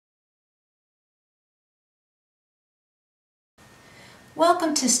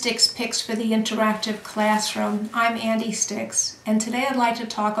Welcome to Stix Picks for the Interactive Classroom. I'm Andi Stix, and today I'd like to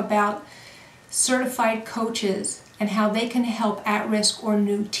talk about certified coaches and how they can help at-risk or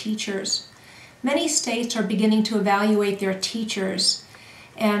new teachers. Many states are beginning to evaluate their teachers,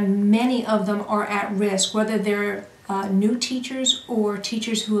 and many of them are at risk, whether they're new teachers or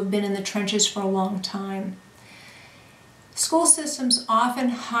teachers who have been in the trenches for a long time. School systems often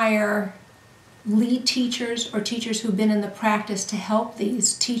hire lead teachers or teachers who've been in the practice to help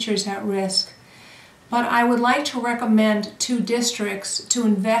these teachers at risk. But I would like to recommend two districts to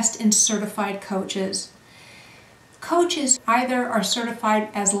invest in certified coaches. Coaches either are certified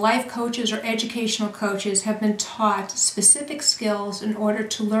as life coaches or educational coaches, have been taught specific skills in order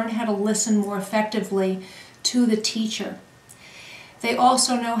to learn how to listen more effectively to the teacher. They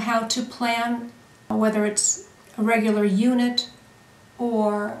also know how to plan, whether it's a regular unit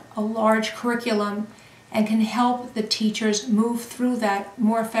or a large curriculum, and can help the teachers move through that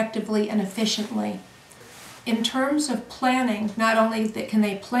more effectively and efficiently. In terms of planning, not only can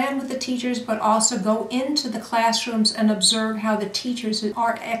they plan with the teachers, but also go into the classrooms and observe how the teachers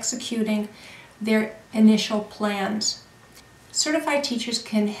are executing their initial plans. Certified teachers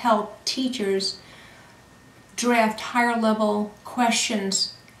can help teachers draft higher level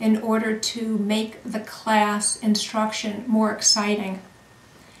questions in order to make the class instruction more exciting.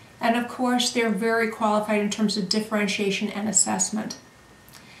 And of course, they're very qualified in terms of differentiation and assessment.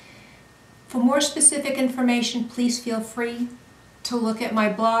 For more specific information, please feel free to look at my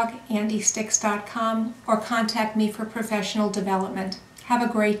blog, andistix.com, or contact me for professional development. Have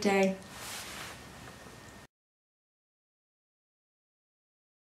a great day.